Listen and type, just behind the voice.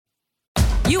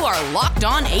You are Locked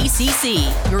On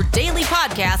ACC, your daily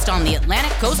podcast on the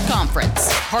Atlantic Coast Conference.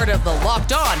 Part of the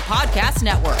Locked On Podcast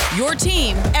Network, your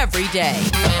team every day.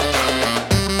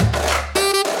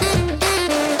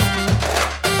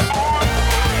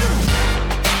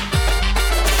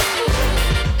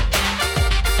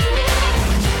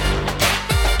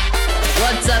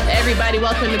 What's up, everybody?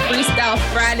 Welcome to Freestyle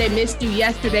Friday. Missed you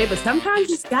yesterday, but sometimes you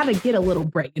just gotta get a little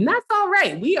break, and that's all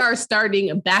right. We are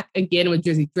starting back again with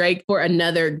Drizzy Drake for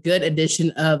another good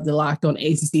edition of the Locked On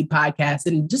ACC podcast.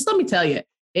 And just let me tell you,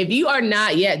 if you are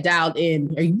not yet dialed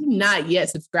in, or you not yet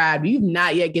subscribed, you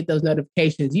not yet get those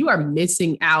notifications, you are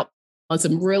missing out on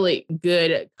some really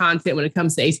good content when it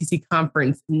comes to ACC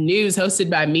conference news, hosted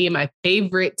by me and my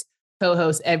favorite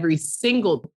co-host every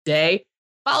single day.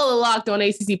 Follow the Locked On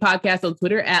ACC podcast on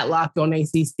Twitter at Locked On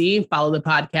ACC. Follow the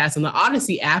podcast on the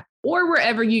Odyssey app or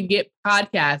wherever you get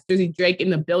podcasts. Drizzy Drake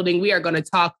in the building. We are going to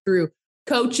talk through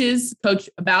coaches, Coach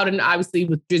Bowden, obviously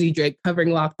with Drizzy Drake covering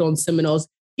Locked On Seminoles,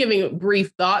 giving brief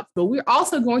thoughts. But we're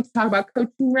also going to talk about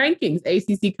coaching rankings,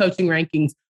 ACC coaching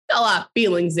rankings. A lot of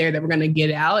feelings there that we're going to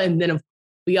get out. And then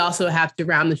we also have to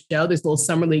round the show. There's a little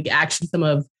summer league action, some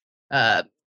of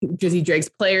Drizzy Drake's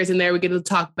players in there we get to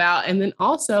talk about. And then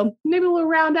also maybe we'll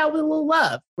round out with a little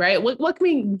love, right? What can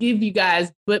we give you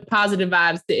guys but positive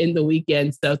vibes to end the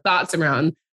weekend? So thoughts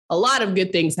around a lot of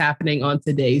good things happening on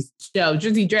today's show.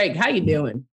 Drizzy Drake, how you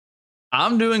doing?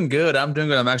 I'm doing good.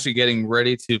 I'm actually getting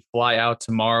ready to fly out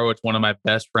tomorrow. It's one of my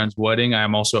best friend's wedding. I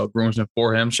am also a groomsman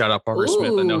for him. Shout out Parker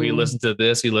Smith. I know he listened to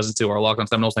this. He listened to our Locked On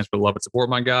Seminoles. Thanks for the love and support,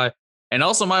 my guy. And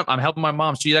also I'm helping my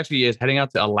mom. She actually is heading out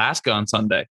to Alaska on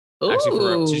Sunday.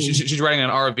 Actually, she's riding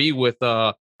an RV with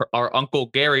our uncle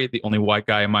Gary, the only white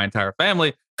guy in my entire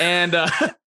family, and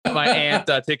my aunt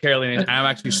Tick Caroline. I'm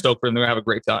actually stoked for them. They're gonna have a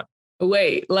great time.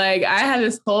 Wait, I had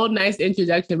this whole nice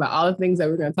introduction about all the things that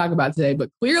we're going to talk about today, but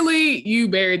clearly you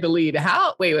buried the lead.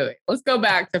 Wait. Let's go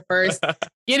back to first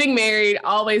getting married.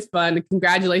 Always fun.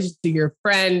 Congratulations to your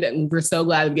friend. And we're so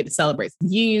glad we get to celebrate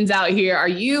some unions out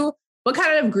here. What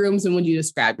kind of groomsman would you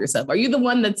describe yourself? Are you the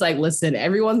one that's like, listen,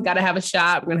 everyone's got to have a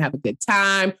shot. We're going to have a good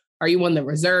time. Are you one of the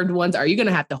reserved ones? Are you going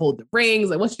to have to hold the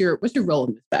rings? Like, what's your role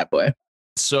in this bad boy?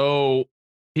 So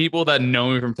people that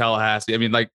know me from Tallahassee,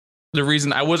 the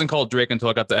reason I wasn't called Drake until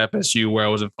I got to FSU, where I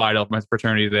was in Phi Delta, my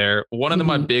fraternity there. One of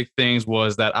my big things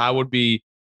was that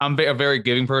I'm a very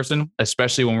giving person,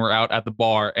 especially when we're out at the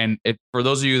bar. And for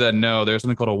those of you that know, there's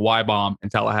something called a Y bomb in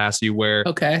Tallahassee, where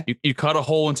you cut a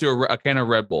hole into a can of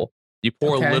Red Bull. You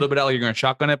pour a little bit out, like you're going to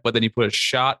shotgun it, but then you put a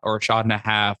shot or a shot and a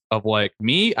half of I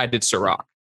did Ciroc.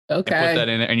 Okay. And put that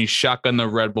in there and you shotgun the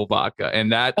Red Bull vodka.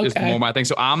 And that is more my thing.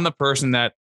 So I'm the person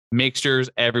that makes sure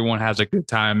everyone has a good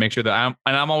time. Make sure that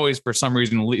I'm always, for some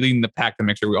reason, leading the pack to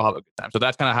make sure we all have a good time. So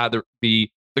that's kind of how the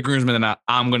groomsman that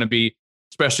I'm going to be,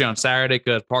 especially on Saturday,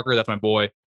 because Parker, that's my boy.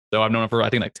 So I've known him for,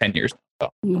 I think, 10 years.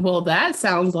 Well, that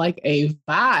sounds like a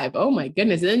vibe. Oh my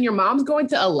goodness. And then your mom's going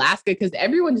to Alaska, because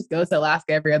everyone just goes to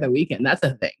Alaska every other weekend. That's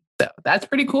a thing. So that's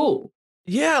pretty cool.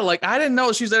 Yeah. I didn't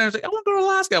know she's there. I was like, I want to go to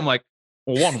Alaska. I'm like,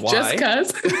 well, one, why? Just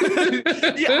because?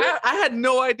 Yeah, I had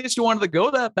no idea she wanted to go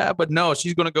that bad, but no,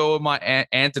 she's going to go with my aunt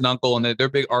and uncle, and they're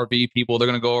big RV people. They're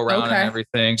going to go around and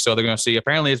everything. So they're going to see.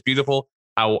 Apparently it's beautiful.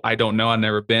 I don't know. I've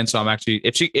never been. So I'm actually,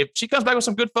 if she comes back with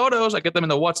some good photos, I get them in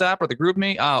the WhatsApp or the group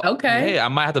me. Hey, I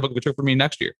might have to book a trip for me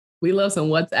next year. We love some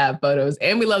WhatsApp photos.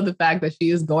 And we love the fact that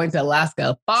she is going to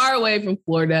Alaska, far away from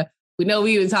Florida. We know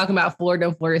we've been talking about Florida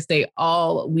and Florida State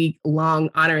all week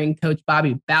long, honoring Coach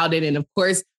Bobby Bowden. And of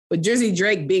course, with Drizzy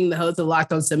Drake being the host of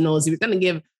Locked On Seminoles, he was going to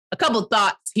give a couple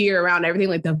thoughts here around everything,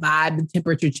 like the vibe, the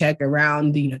temperature check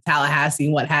around Tallahassee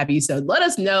and what have you. So let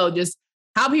us know just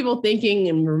how people thinking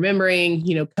and remembering,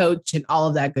 Coach and all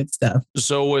of that good stuff.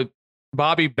 So with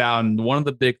Bobby Bowden, one of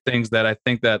the big things that I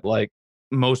think that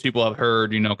most people have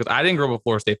heard, because I didn't grow up a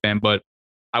Florida State fan, but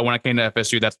when I came to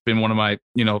FSU, that's been one of my,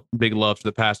 big loves for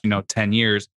the past, 10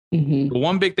 years. The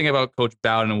one big thing about Coach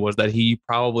Bowden was that he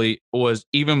probably was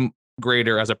even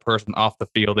greater as a person off the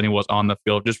field than he was on the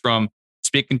field, just from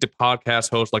speaking to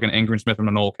podcast hosts like an Ingram Smith from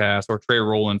the Nolecast, or Trey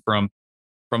Rowland from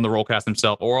the Rollcast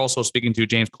himself, or also speaking to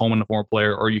James Coleman, the former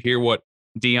player, or you hear what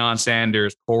Deion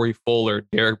Sanders, Corey Fuller,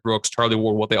 Derek Brooks, Charlie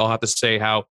Ward, what they all have to say,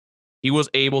 how he was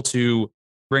able to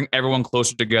bring everyone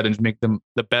closer together and make them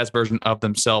the best version of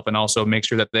themselves, and also make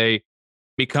sure that they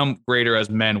become greater as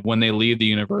men when they leave the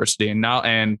university.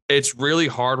 And it's really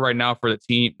hard right now for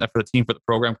the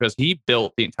program, because he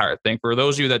built the entire thing. For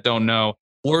those of you that don't know,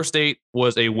 Florida State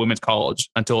was a women's college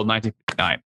until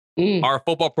 1959. Our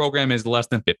football program is less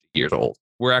than 50 years old.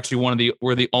 We're actually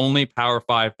we're the only Power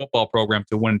 5 football program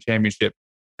to win a championship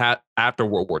after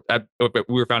World War. We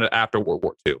were founded after World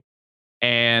War II.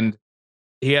 And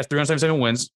He has 377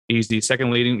 wins. He's the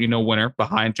second leading, winner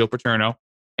behind Joe Paterno.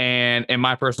 And in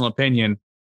my personal opinion,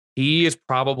 he is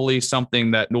probably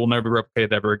something that will never be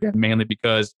replicated ever again, mainly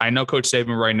because I know Coach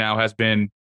Saban right now has been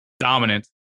dominant,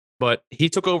 but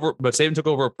Saban took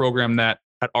over a program that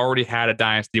had already had a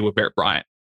dynasty with Barrett Bryant.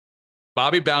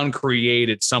 Bobby Bowden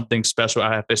created something special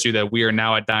at FSU that we are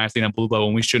now a dynasty in a blue level,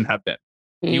 and we shouldn't have been.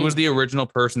 He was the original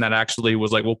person that actually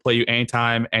was like, we'll play you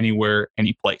anytime, anywhere,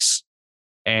 any place.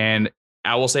 And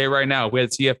I will say it right now, if we had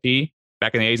CFP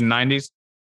back in the 80s and 90s,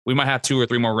 we might have 2 or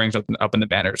 3 more rings up in the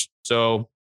banners. So,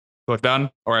 Coach Bowden,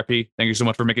 RIP, thank you so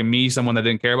much for making me someone that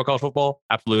didn't care about college football.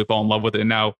 Absolutely fall in love with it. And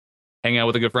now hang out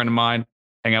with a good friend of mine,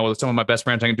 hang out with some of my best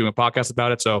friends, doing a podcast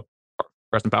about it. So,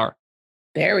 rest in power.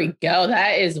 There we go.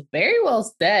 That is very well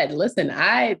said. Listen,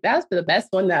 that's the best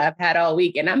one that I've had all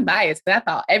week. And I'm biased because I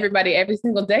thought everybody every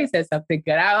single day said something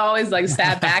good. I always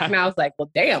sat back and I was like,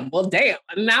 well, damn.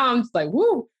 And now I'm just like,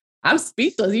 whoo, I'm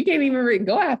speechless. You can't even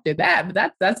go after that.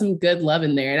 But that's some good love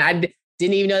in there. And I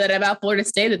didn't even know that about Florida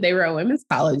State, that they were a women's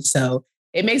college. So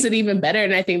it makes it even better.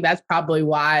 And I think that's probably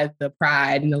why the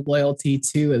pride and the loyalty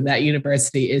to that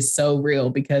university is so real,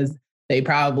 because they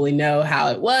probably know how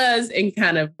it was and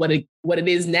kind of what it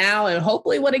is now, and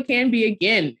hopefully what it can be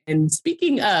again. And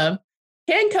speaking of,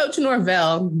 can Coach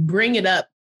Norvell bring it up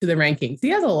to the rankings? He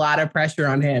has a lot of pressure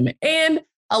on him, and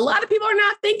a lot of people are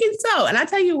not thinking so. And I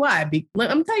tell you why. I'm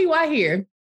going to tell you why here.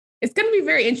 It's going to be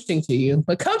very interesting to you.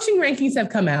 But coaching rankings have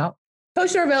come out.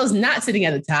 Coach Norvell is not sitting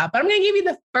at the top, but I'm going to give you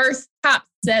the first top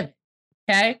 7.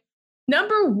 Okay.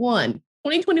 Number 1,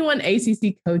 2021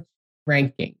 ACC coach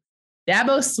ranking.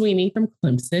 Dabo Swinney from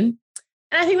Clemson.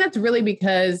 And I think that's really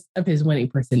because of his winning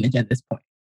percentage at this point,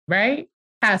 right?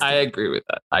 I agree with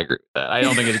that. I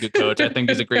don't think he's a good coach. I think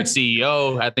he's a great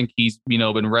CEO. I think he's,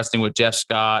 been resting with Jeff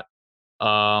Scott.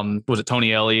 Was it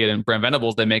Tony Elliott and Brent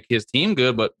Venables that make his team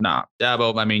good? But nah,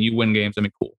 Dabo, you win games.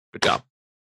 Cool. Good job.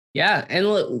 Yeah. And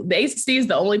look, the ACC is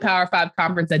the only Power 5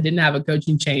 conference that didn't have a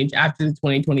coaching change after the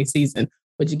 2020 season.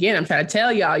 Which again, I'm trying to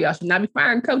tell y'all should not be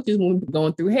firing coaches when we're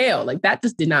going through hell. That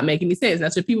just did not make any sense.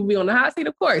 That's what people be on the hot seat,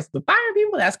 of course, but firing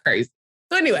people, that's crazy.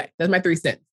 So anyway, that's my 3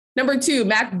 cents. Number 2,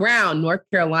 Mack Brown, North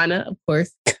Carolina, of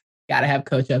course, got to have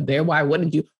coach up there. Why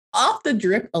wouldn't you? Off the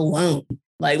drip alone.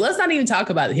 Let's not even talk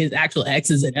about his actual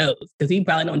X's and O's, because he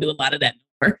probably don't do a lot of that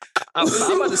anymore. I'm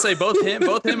about to say both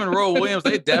him and Roy Williams,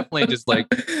 they definitely just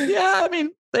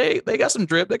they got some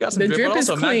drip. They got some drip. But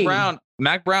also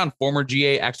Mack Brown, former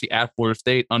GA, actually at Florida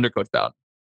State under Coach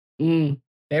Bowden.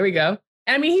 There we go.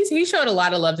 And he showed a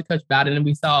lot of love to Coach Bowden, and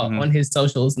we saw on his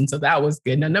socials. And so that was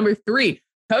good. Now, number 3,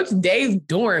 Coach Dave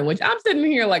Doeren, which I'm sitting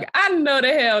here I know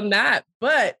the hell not,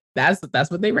 but that's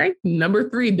what they ranked. Number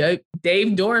 3, Dave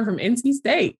Doeren from NC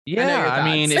State. Yeah.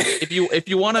 If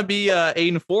you want to be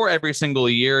 8-4 every single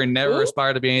year and never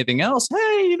aspire to be anything else,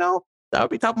 hey, that would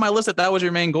be top of my list if that was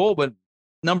your main goal. But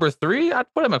number 3, I'd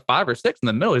put him at 5 or 6 in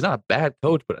the middle. He's not a bad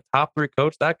coach, but a top 3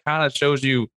 coach, that kind of shows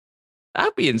you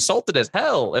I'd be insulted as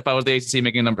hell if I was the ACC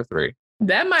making number 3.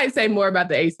 That might say more about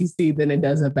the ACC than it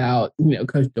does about,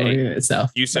 Coach Doeren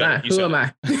itself. You said who am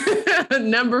I?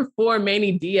 Number 4,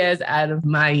 Manny Diaz out of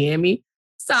Miami.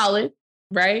 Solid,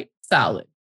 right? Solid.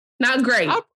 Not great.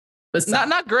 But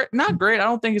not great. Not great. I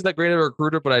don't think he's that great of a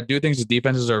recruiter, but I do think his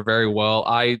defenses are very well.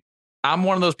 I'm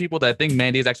one of those people that think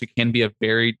Manny Diaz actually can be a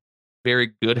very,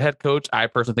 very good head coach. I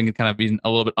personally think it's kind of been a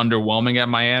little bit underwhelming at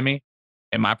Miami,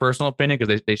 in my personal opinion,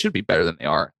 because they should be better than they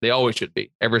are. They always should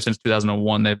be. Ever since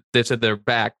 2001, they've said they're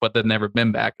back, but they've never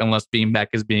been back, unless being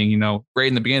back is being, great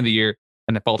in the beginning of the year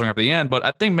and then faltering after the end. But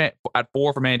I think at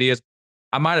 4 for Manny Diaz,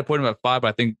 I might have put him at 5, but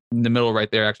I think in the middle right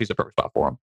there actually is a perfect spot for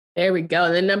him. There we go.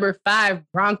 And then number 5,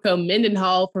 Bronco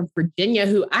Mendenhall from Virginia,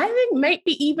 who I think might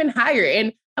be even higher.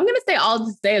 And I'm going to say all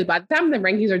to say is by the time the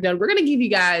rankings are done, we're going to give you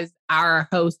guys our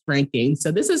host rankings.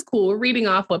 So this is cool. We're reading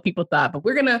off what people thought, but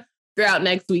we're going to throughout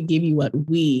next week give you what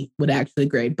we would actually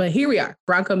grade. But here we are,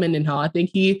 Bronco Mendenhall. I think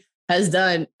he has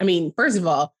done, first of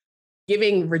all,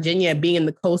 giving Virginia being in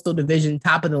the Coastal Division,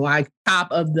 top of the line,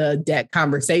 top of the deck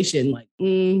conversation,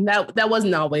 that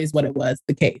wasn't always what it was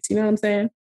the case. You know what I'm saying?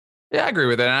 Yeah, I agree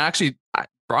with that. And actually,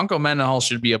 Bronco Mendenhall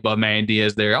should be above Manny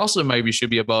Diaz there. Also, maybe should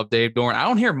be above Dave Doeren. I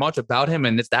don't hear much about him,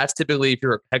 and that's typically, if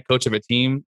you're a head coach of a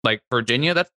team like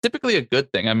Virginia, that's typically a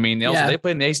good thing. They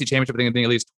played in the ACC championship, I think at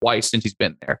least twice since he's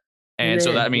been there. And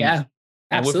so that,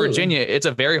 and with Virginia, it's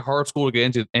a very hard school to get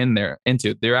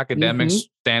into. Their academics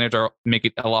standards make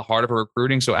it a lot harder for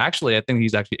recruiting. So actually, I think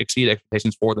he's actually exceeded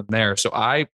expectations for them there. So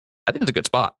I think it's a good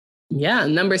spot. Yeah.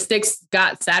 Number 6,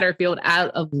 Scott Satterfield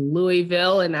out of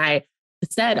Louisville. And I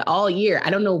said all year. I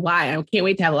don't know why. I can't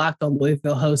wait to have a Locked On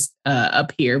Louisville host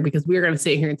up here because we're going to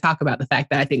sit here and talk about the fact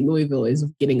that I think Louisville is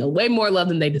getting a way more love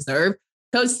than they deserve.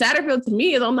 Coach Satterfield to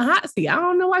me is on the hot seat. I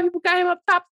don't know why people got him up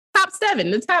top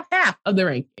 7, the top half of the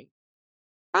ranking.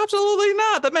 Absolutely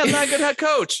not. The man's not a good head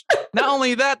coach. Not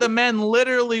only that, the man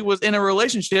literally was in a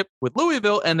relationship with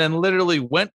Louisville and then literally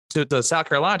went to South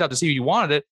Carolina to see if he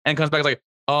wanted it and comes back like,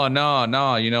 oh, no,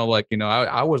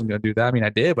 I wasn't going to do that. I mean, I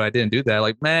did, but I didn't do that.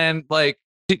 Like, man, like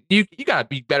you got to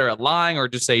be better at lying or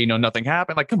just say, nothing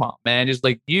happened. Like, come on, man. Just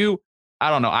like I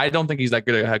don't know. I don't think he's that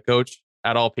good at a head coach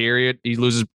at all, period. He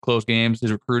loses close games.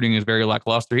 His recruiting is very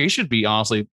lackluster. He should be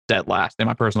honestly dead last, in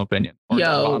my personal opinion. Or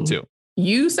bottom 2.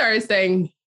 You started saying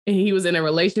he was in a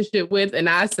relationship with, and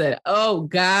I said, oh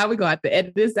God, we're going to have to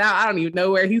edit this out. I don't even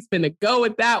know where he's going to go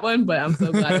with that one, but I'm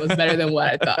so glad it was better than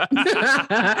what I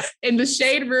thought. In the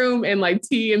shade room and like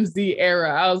TMZ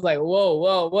era, I was like,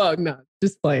 whoa. No,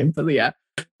 just playing. But yeah,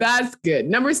 that's good.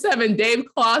 Number 7, Dave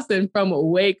Clawson from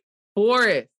Wake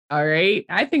Forest. All right.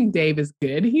 I think Dave is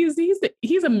good. He's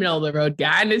a middle of the road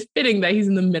guy, and it's fitting that he's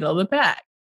in the middle of the pack.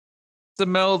 It's a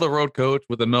middle of the road coach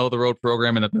with a middle of the road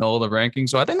program in the middle of the ranking.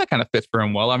 So I think that kind of fits for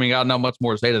him well. I mean, I don't know much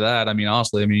more to say to that. I mean,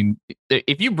 honestly,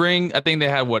 if you bring, I think they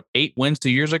had 8 wins 2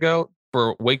 years ago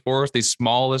for Wake Forest, the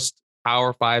smallest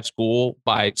Power 5 school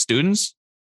by students.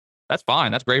 That's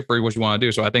fine. That's great for what you want to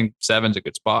do. So I think 7's a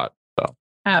good spot. So.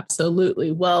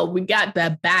 Absolutely. Well, we got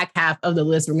the back half of the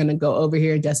list. We're going to go over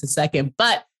here in just a second,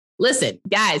 but listen,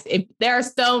 guys, if there are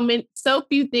so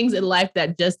few things in life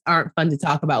that just aren't fun to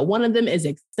talk about, one of them is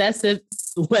excessive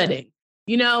sweating.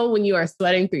 When you are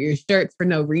sweating through your shirts for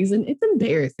no reason, it's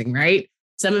embarrassing, right?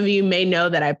 Some of you may know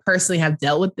that I personally have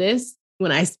dealt with this.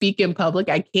 When I speak in public,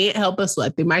 I can't help but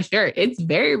sweat through my shirt. It's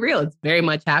very real. It's very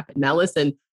much happened. Now,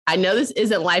 listen, I know this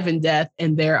isn't life and death,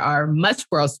 and there are much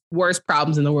worse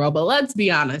problems in the world, but let's be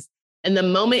honest. In the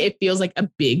moment, it feels like a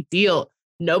big deal.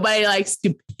 Nobody likes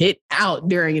to pit out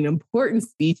during an important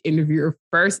speech, interview, or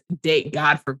first date,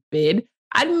 God forbid.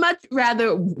 I'd much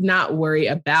rather not worry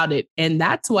about it. And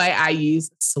that's why I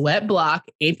use Sweat Block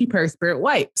antiperspirant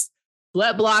wipes.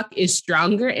 Sweat Block is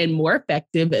stronger and more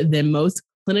effective than most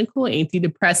clinical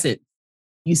antidepressants.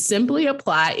 You simply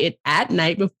apply it at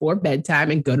night before bedtime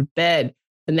and go to bed.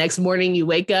 The next morning, you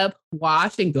wake up,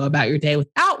 wash, and go about your day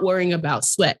without worrying about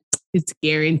sweat. It's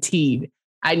guaranteed.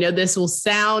 I know this will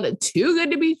sound too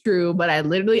good to be true, but I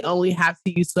literally only have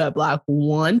to use Sweat Block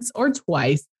once or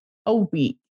twice a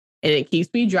week, and it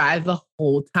keeps me dry the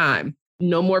whole time.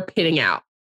 No more pitting out.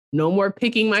 No more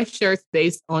picking my shirts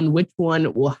based on which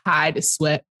one will hide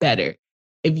sweat better.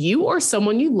 If you or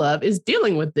someone you love is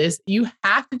dealing with this, you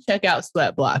have to check out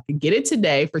Sweat Block and get it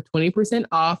today for 20%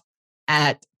 off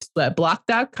at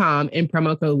sweatblock.com and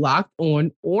promo code Locked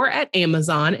On, or at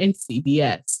Amazon and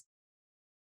CVS.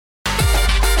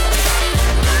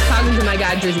 Talking to my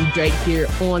guy, Drizzy Drake, here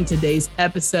on today's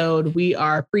episode. We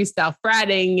are Freestyle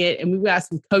Fridaying it, and we've got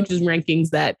some coaches rankings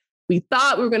that we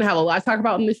thought we were going to have a lot to talk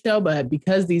about in the show, but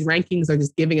because these rankings are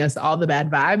just giving us all the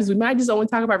bad vibes, we might just only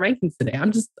talk about rankings today.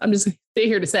 I'm just sitting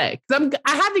here to say, because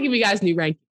I have to give you guys new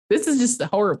rankings. This is just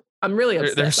horrible. I'm really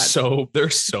upset. They're so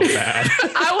bad.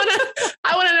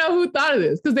 I want to know who thought of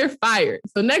this, because they're fired.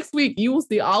 So next week you will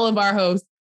see all of our hosts.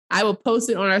 I will post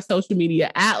it on our social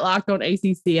media at Locked On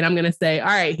ACC. And I'm going to say, all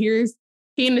right, here's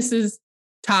Candace's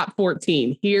top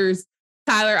 14. Here's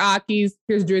Tyler Aki's.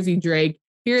 Here's Drizzy Drake.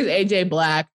 Here's AJ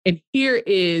Black. And here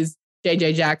is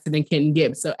JJ Jackson and Kenton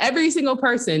Gibbs. So every single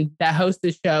person that hosts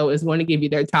the show is going to give you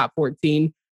their top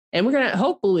 14. And we're going to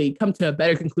hopefully come to a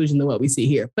better conclusion than what we see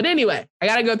here. But anyway, I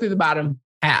got to go through the bottom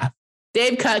half.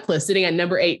 Dave Cutcliffe sitting at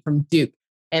number 8 from Duke.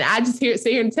 And I just sit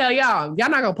here and tell y'all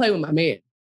not going to play with my man.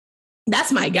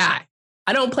 That's my guy.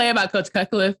 I don't play about Coach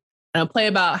Cutcliffe. I don't play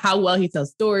about how well he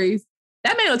tells stories.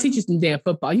 That man will teach you some damn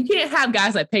football. You can't have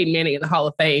guys like Peyton Manning in the Hall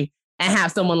of Fame and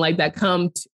have someone like that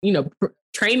come to,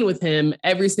 train with him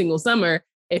every single summer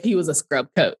if he was a scrub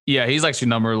coach. Yeah, he's actually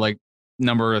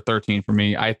number 13 for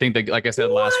me. I think that, like I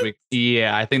said last week,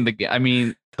 yeah, I think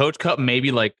Coach Cup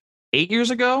maybe like 8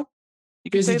 years ago. You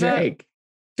could say Drake. that.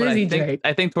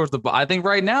 I think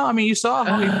right now, you saw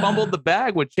how he fumbled the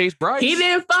bag with Chase Bryce. He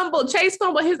didn't fumble. Chase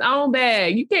fumbled his own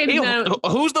bag. You can't even.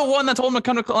 Who's the one that told him to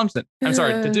come to Clemson? I'm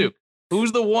sorry, to Duke.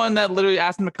 Who's the one that literally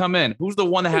asked him to come in? Who's the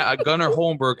one that had Gunnar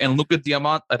Holmberg and Luca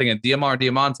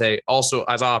Diamante also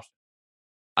as options?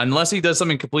 Unless he does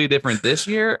something completely different this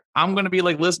year, I'm going to be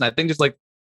like, listen, I think just like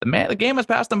the game has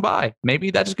passed him by. Maybe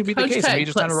that just could be the case. Maybe he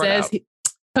just kind of run out.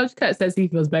 Coach Cut says he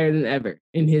feels better than ever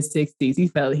in his 60s. He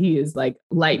felt he is like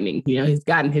lightning. He's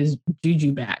gotten his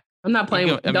juju back. I'm not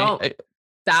playing with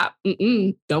Stop.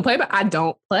 Don't play about. I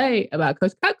don't play about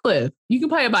Coach Cutcliffe. You can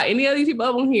play about any of these people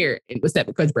over here, except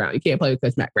for Coach Brown. You can't play with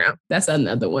Coach Mac Brown. That's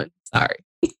another one. Sorry.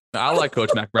 I like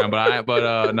Coach Mac Brown,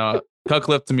 but no,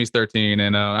 Cutcliffe to me is 13,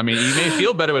 and I mean, he may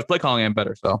feel better, but his play calling ain't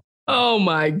better. So. Oh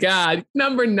my God.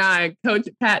 Number 9, Coach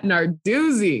Pat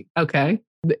Narduzzi. Okay.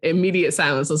 The immediate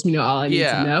silence lets me know all I need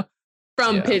to know.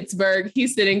 From Pittsburgh.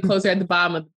 He's sitting closer at the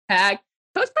bottom of the pack.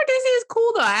 Coach Narduzzi is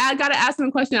cool though. I got to ask him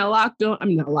a question at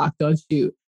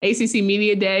ACC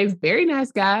Media Day. Very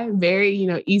nice guy.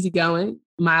 Very, easygoing,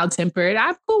 mild tempered.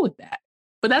 I'm cool with that.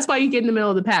 But that's why you get in the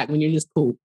middle of the pack when you're just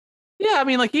cool. Yeah. I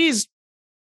mean, like he's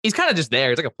kind of just there.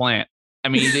 He's like a plant. I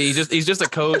mean, he's just a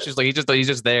coach. He's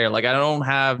just there. Like I don't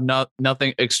have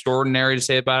nothing extraordinary to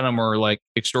say about him or like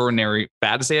extraordinary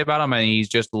bad to say about him. And he's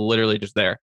just literally just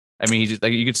there. I mean, he's just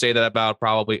like, you could say that about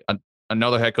probably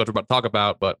another head coach we're about to talk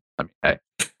about, but I mean, hey.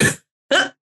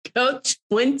 Coach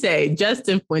Fuente,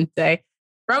 Justin Fuente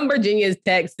from Virginia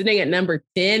Tech, sitting at number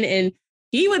 10. And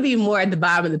he would be more at the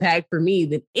bottom of the pack for me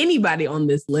than anybody on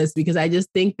this list because I just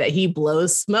think that he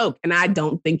blows smoke. And I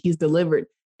don't think he's delivered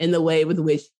in the way with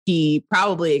which he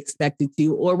probably expected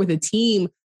to, or with a team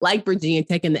like Virginia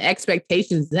Tech and the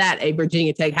expectations that a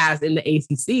Virginia Tech has in the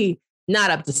ACC,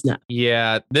 not up to snuff.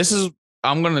 Yeah,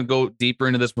 I'm going to go deeper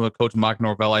into this with Coach Mike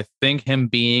Norvell. I think him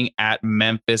being at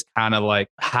Memphis kind of like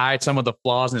hide some of the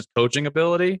flaws in his coaching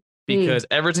ability because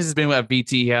ever since he's been at VT,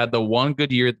 he had the one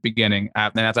good year at the beginning,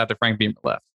 and that's after Frank Beamer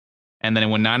left. And then it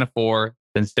went 9-4,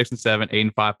 then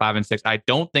 6-7, 8-5, 5-6. I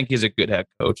don't think he's a good head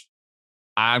coach.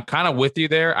 I'm kind of with you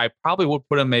there. I probably would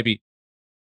put him I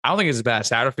don't think he's as bad as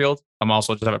Satterfield. I'm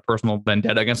also just have a personal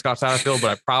vendetta against Scott Satterfield,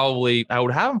 but I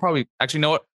would have him actually, you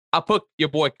know what? I'll put your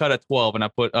boy Cut at 12 and I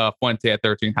put Fuente at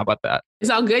 13. How about that? It's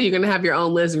all good. You're going to have your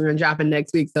own list. We're going to drop it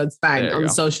next week. So it's fine on the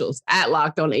socials at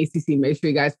Locked On ACC. Make sure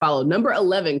you guys follow. Number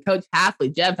 11, Coach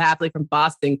Hafley, Jeff Hafley from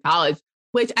Boston College,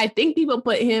 which I think people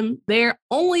put him there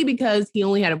only because he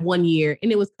only had 1 year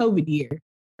and it was COVID year.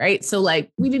 Right. So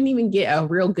we didn't even get a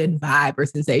real good vibe or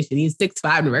sensation. He's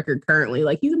 6'5" in record currently.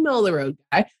 He's a middle of the road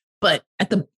guy, but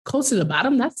at the close to the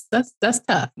bottom, that's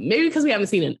tough. Maybe because we haven't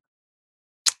seen it.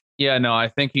 Yeah, no, I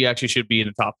think he actually should be in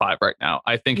the top 5 right now.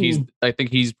 I think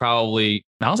he's probably,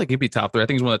 I don't think he'd be top 3. I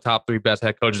think he's one of the top 3 best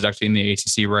head coaches actually in the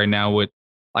ACC right now.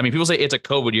 People say it's a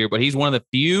COVID year, but he's one of the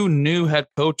few new head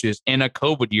coaches in a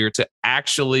COVID year to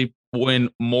actually win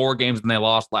more games than they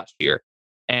lost last year.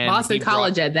 And Boston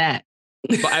College at that.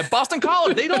 But at Boston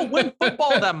College, they don't win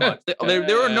football that much. They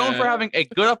were known for having a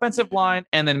good offensive line,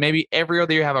 and then maybe every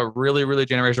other year have a really, really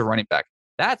generational running back.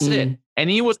 That's it. And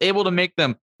he was able to make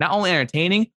them not only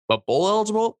entertaining, but bowl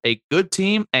eligible, a good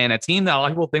team, and a team that a lot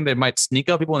of people think they might sneak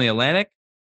up people in the Atlantic.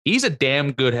 He's a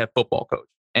damn good head football coach.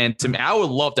 And to me, I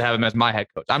would love to have him as my head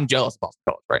coach. I'm jealous of Boston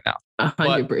College right now.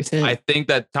 100%. I think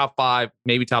that top 5,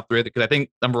 maybe top 3, because I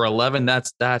think number 11,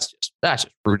 that's just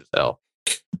rude as hell.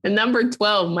 And number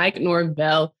 12, Mike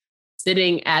Norvell,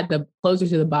 sitting at the closer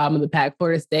to the bottom of the pack,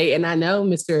 Florida State. And I know,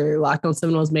 Mr. Locked On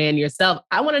Seminoles man yourself,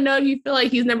 I want to know if you feel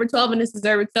like he's number 12 and this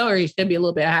deserves so, or he should be a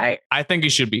little bit higher. I think he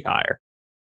should be higher.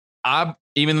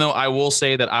 Even though I will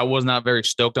say that I was not very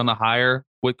stoked on the hire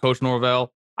with Coach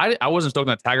Norvell. I wasn't stoked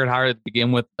on the Taggart hire to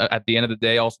begin with. At the end of the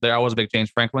day, also there, I was a big James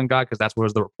Franklin guy because that's where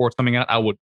the reports coming out. I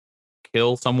would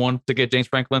kill someone to get James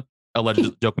Franklin.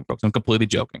 Allegedly joking, folks. I'm completely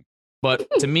joking. But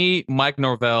to me, Mike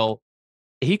Norvell,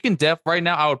 he can right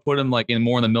now, I would put him in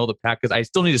more in the middle of the pack because I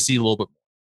still need to see a little bit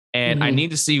more. And I need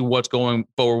to see what's going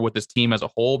forward with this team as a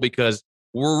whole because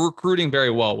we're recruiting very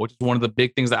well, which is one of the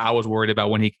big things that I was worried about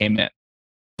when he came in.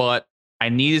 But I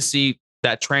need to see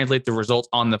that translate the results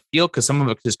on the field because some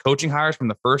of his coaching hires from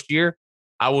the first year,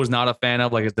 I was not a fan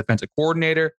of, like his defensive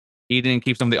coordinator. He didn't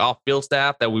keep some of the off-field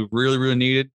staff that we really, really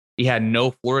needed. He had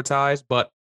no Florida ties,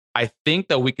 but I think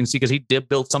that we can see because he did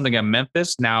build something at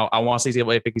Memphis. Now, I want to see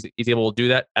if he's able to do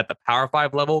that at the Power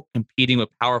 5 level, competing with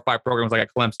Power 5 programs like at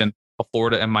Clemson,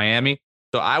 Florida, and Miami.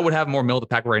 So I would have more middle of the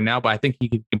pack right now, but I think he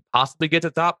can possibly get to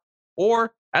the top.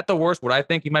 Or at the worst, what I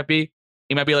think he might be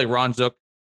like Ron Zook,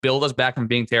 build us back from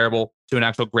being terrible to an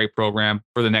actual great program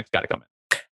for the next guy to come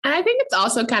in. And I think it's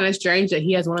also kind of strange that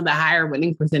he has one of the higher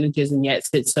winning percentages and yet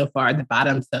sits so far at the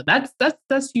bottom. So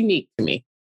that's unique to me.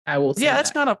 I will say. Yeah,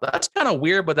 that's kind of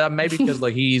weird, but that may be because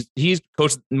he's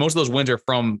coached most of those wins are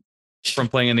from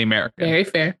playing in the American. Very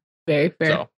fair. Very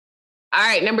fair. So. All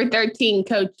right, number 13,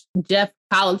 Coach Jeff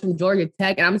Collins from Georgia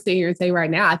Tech. And I'm sitting here and say right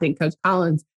now, I think Coach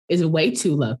Collins is way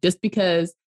too low just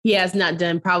because he has not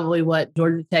done probably what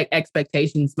Georgia Tech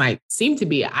expectations might seem to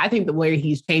be. I think the way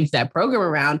he's changed that program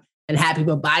around and had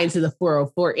people buy into the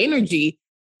 404 energy,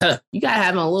 you got to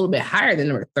have him a little bit higher than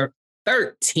number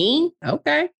 13.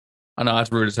 Okay. I know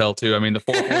that's rude as hell too. I mean, the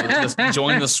 4-4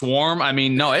 join the swarm. I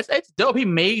mean, no, it's dope. He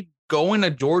made going to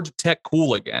Georgia Tech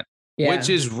cool again, which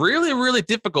is really, really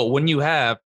difficult when you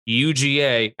have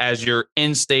UGA as your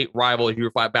in-state rival if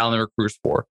you're battling the recruits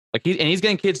for. Like he's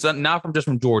getting kids not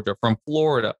from Georgia, from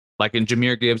Florida, like in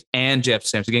Jahmyr Gibbs and Jeff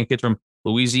Sims. He's getting kids from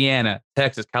Louisiana,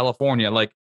 Texas, California.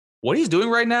 Like what he's doing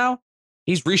right now,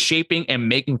 he's reshaping and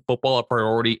making football a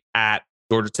priority at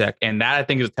Georgia Tech. And that I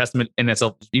think is a testament in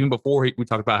itself, even before we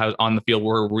talked about how on the field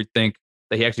where we think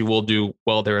that he actually will do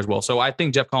well there as well. So I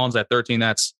think Jeff Collins at 13,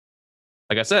 that's,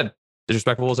 like I said,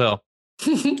 disrespectful as hell.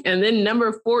 And then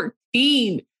number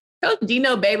 14, Coach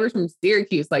Dino Babers from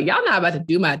Syracuse. Like, y'all not about to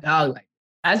do my dog. Like,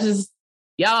 that's just,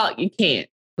 y'all, you can't.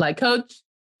 Like, Coach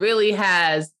really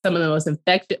has one of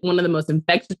the most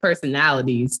infectious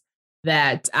personalities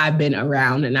that I've been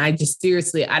around. And I just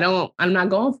seriously, I'm not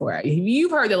going for it.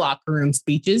 You've heard the locker room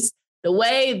speeches. The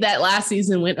way that last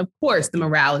season went, of course, the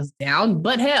morale is down,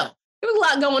 but hell, there was a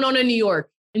lot going on in New York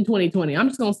in 2020. I'm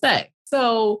just going to say.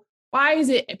 So why is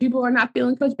it people are not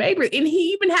feeling Coach Babers? And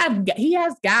he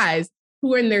has guys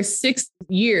who are in their 6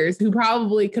 years who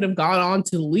probably could have gone on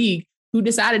to the league who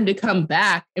decided to come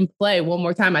back and play one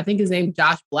more time. I think his name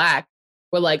Josh Black,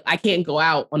 where like, I can't go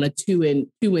out on a two-win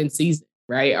season.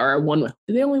 Right? Or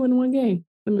did they only win one game?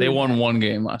 They won one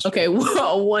game last year. Okay, a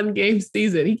 1-game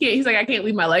season. He's like, I can't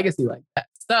leave my legacy like that.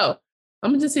 So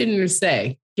I'm just sitting there to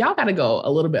say, y'all got to go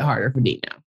a little bit harder for Dino.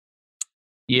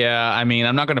 Yeah, I mean,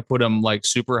 I'm not going to put him like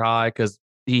super high because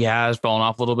he has fallen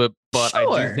off a little bit, but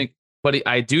sure.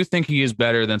 I do think he is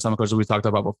better than some coaches we talked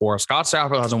about before. Scott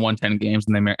Satterfield hasn't won 10 games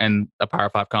in a Power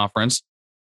 5 conference.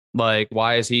 Like,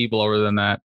 why is he lower than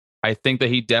that? I think that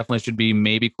he definitely should be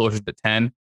maybe closer to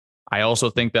 10. I also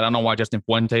think that I don't know why Justin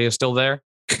Fuente is still there.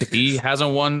 He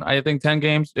hasn't won, I think, 10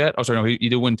 games yet. Oh, sorry, no, he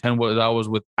did win 10. That was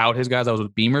without his guys. That was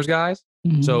with Beamer's guys.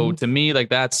 Mm-hmm. So to me,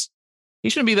 like he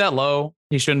shouldn't be that low.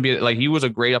 He shouldn't be like, he was a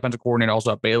great offensive coordinator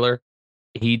also at Baylor.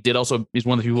 He's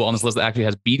one of the people on this list that actually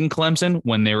has beaten Clemson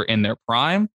when they were in their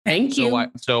prime. Thank you.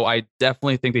 So I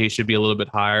definitely think that he should be a little bit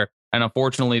higher. And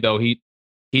unfortunately, though, he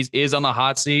is on the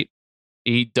hot seat.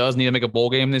 He does need to make a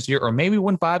bowl game this year or maybe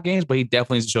win 5 games, but he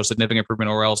definitely needs to show significant improvement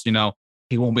or else, he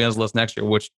won't be on his list next year,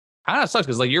 which kind of sucks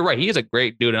because, like, you're right. He is a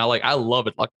great dude. And I love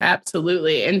it. Like,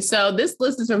 absolutely. And so this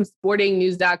list is from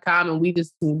sportingnews.com and we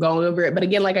just going over it. But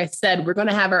again, like I said, we're going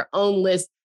to have our own list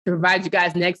to provide you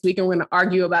guys next week. And we're going to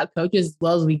argue about coaches as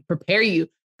well as we prepare you.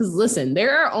 Because listen,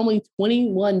 there are only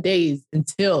 21 days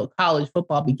until college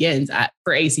football begins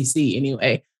for ACC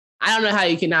anyway. I don't know how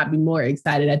you cannot be more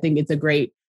excited. I think it's a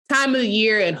great time of the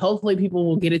year and hopefully people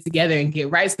will get it together and get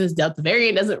right so this Delta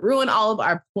variant doesn't ruin all of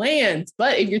our plans.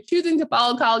 But if you're choosing to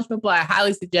follow college football, I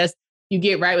highly suggest you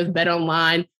get right with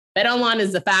BetOnline. BetOnline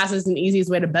is the fastest and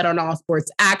easiest way to bet on all sports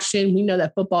action. We know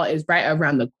that football is right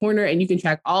around the corner and you can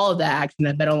track all of that action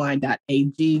at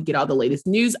betonline.ag. Get all the latest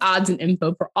news, odds, and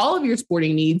info for all of your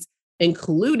sporting needs,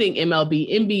 including MLB,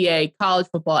 NBA, college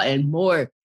football, and more.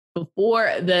 Before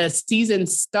the season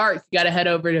starts, you got to head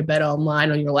over to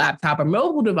BetOnline on your laptop or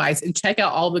mobile device and check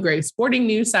out all the great sporting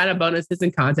news, sign-up bonuses,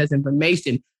 and contest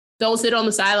information. Don't sit on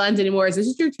the sidelines anymore. This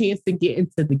is your chance to get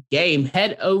into the game.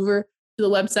 Head over to the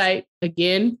website.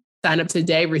 Again, sign up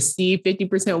today. Receive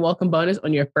 50% welcome bonus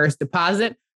on your first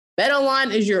deposit.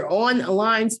 BetOnline is your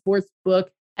online sportsbook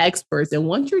experts. And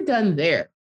once you're done there,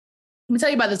 let me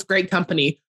tell you about this great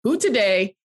company who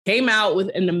today came out with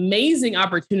an amazing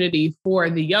opportunity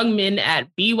for the young men at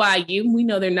BYU. We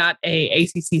know they're not a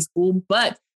ACC school,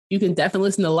 but you can definitely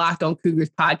listen to Locked On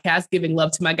Cougars podcast, giving love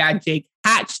to my guy, Jake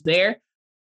Hatch there.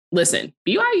 Listen,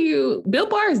 BYU, Bill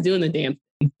Barr is doing the damn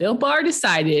thing. Bill Barr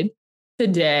decided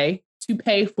today to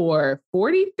pay for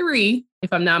 43,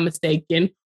 if I'm not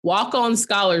mistaken, walk-on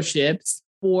scholarships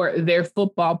for their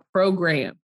football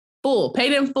program.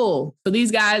 Paid in full. So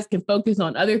these guys can focus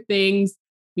on other things,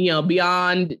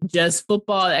 beyond just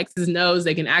football, X's and O's.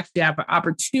 They can actually have an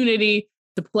opportunity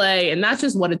to play. And that's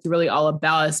just what it's really all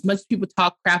about. As much as people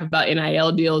talk crap about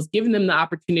NIL deals, giving them the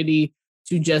opportunity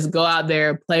to just go out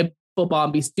there, play football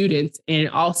and be students and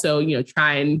also,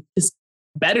 try and just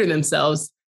better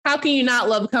themselves. How can you not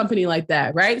love a company like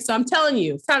that, right? So I'm telling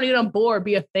you, it's time to get on board,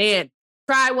 be a fan.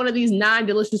 Try one of these 9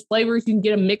 delicious flavors. You can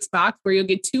get a mixed box where you'll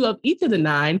get 2 of each of the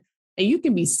 9 and you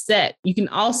can be set. You can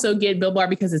also get Built Bar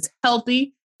because it's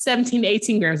healthy. 17 to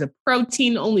 18 grams of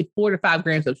protein, only 4 to 5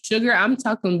 grams of sugar. I'm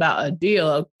talking about a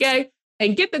deal, okay?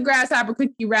 And get the grasshopper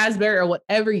cookie, raspberry, or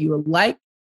whatever you would like.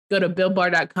 Go to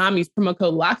BuiltBar.com, use promo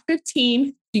code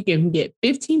LOCK15. You can get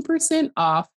 15%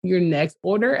 off your next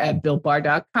order at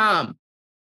BuiltBar.com.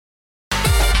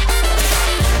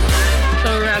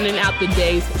 So around rounding out the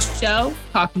day's show,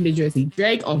 talking to Jersey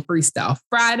Drake on Freestyle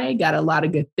Friday. Got a lot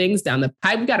of good things down the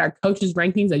pipe. We got our coaches'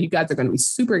 rankings that you guys are going to be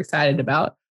super excited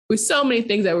about. With so many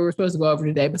things that we were supposed to go over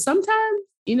today, but sometimes,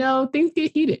 things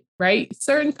get heated, right?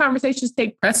 Certain conversations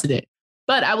take precedent.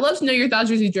 But I would love to know your thoughts,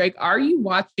 Jersey Drake. Are you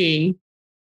watching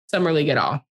Summer League at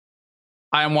all?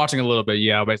 I am watching a little bit,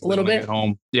 yeah. Basically, a little bit at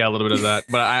home, yeah, a little bit of that.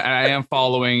 But I am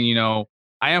following,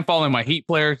 my Heat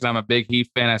players because I'm a big Heat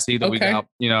fan. I see that we got,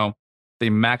 the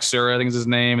Max Sura, I think is his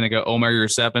name, and they got Omer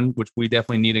Yurtseven, which we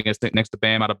definitely need next to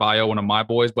Bam Adebayo, one of my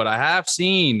boys. But I have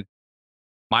seen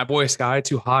my boy Scotty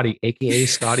Tuhati, aka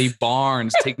Scotty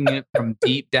Barnes, taking it from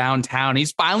deep downtown.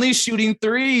 He's finally shooting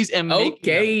threes and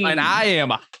making them. And I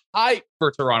am hyped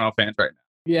for Toronto fans right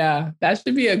now. Yeah, that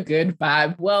should be a good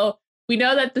vibe. Well, we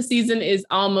know that the season is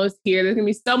almost here. There's going to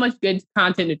be so much good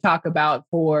content to talk about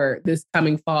for this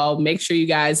coming fall. Make sure you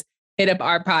guys hit up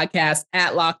our podcast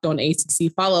at Locked On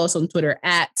ACC. Follow us on Twitter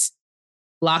at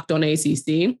Locked On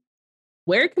ACC.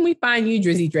 Where can we find you,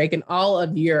 Drizzy Drake, and all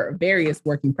of your various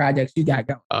working projects you got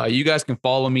going? You guys can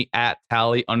follow me at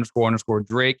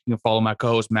Tally__Drake. You can follow my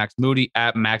co-host Max Moody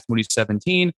at Max Moody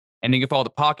 17. And you can follow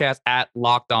the podcast at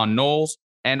Locked On Noles.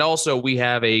 And also, we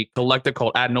have a collective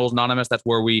called at Noles Anonymous. That's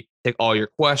where we take all your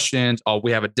questions.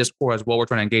 We have a Discord as well. We're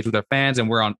trying to engage with our fans, and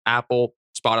we're on Apple,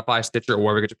 Spotify, Stitcher, or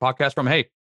wherever you get your podcast from. Hey,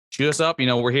 shoot us up.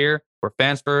 We're here. We're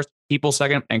fans first, people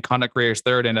second, and content creators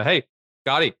third. And hey,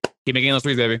 Scotty, keep making those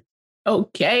threes, baby.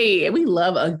 Okay, we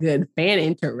love a good fan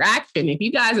interaction. If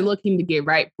you guys are looking to get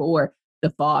right for the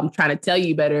fall, I'm trying to tell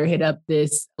you better hit up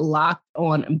this Locked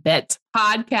On Bets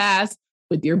podcast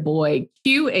with your boy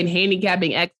Q and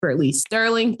handicapping expert Lee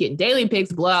Sterling. Get daily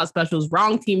picks, blowout specials,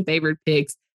 wrong team favorite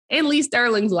picks, and Lee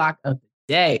Sterling's lock of the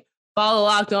day. Follow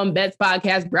Locked On Bets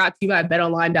podcast brought to you by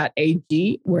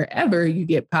betonline.ag, wherever you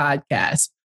get podcasts.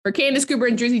 For Candace Cooper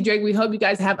and Drizzy Drake, we hope you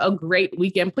guys have a great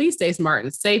weekend. Please stay smart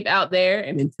and safe out there.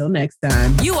 And until next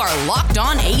time. You are Locked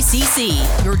On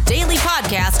ACC, your daily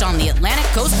podcast on the Atlantic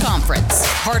Coast Conference.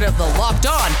 Part of the Locked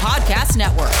On Podcast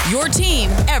Network, your team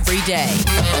every day.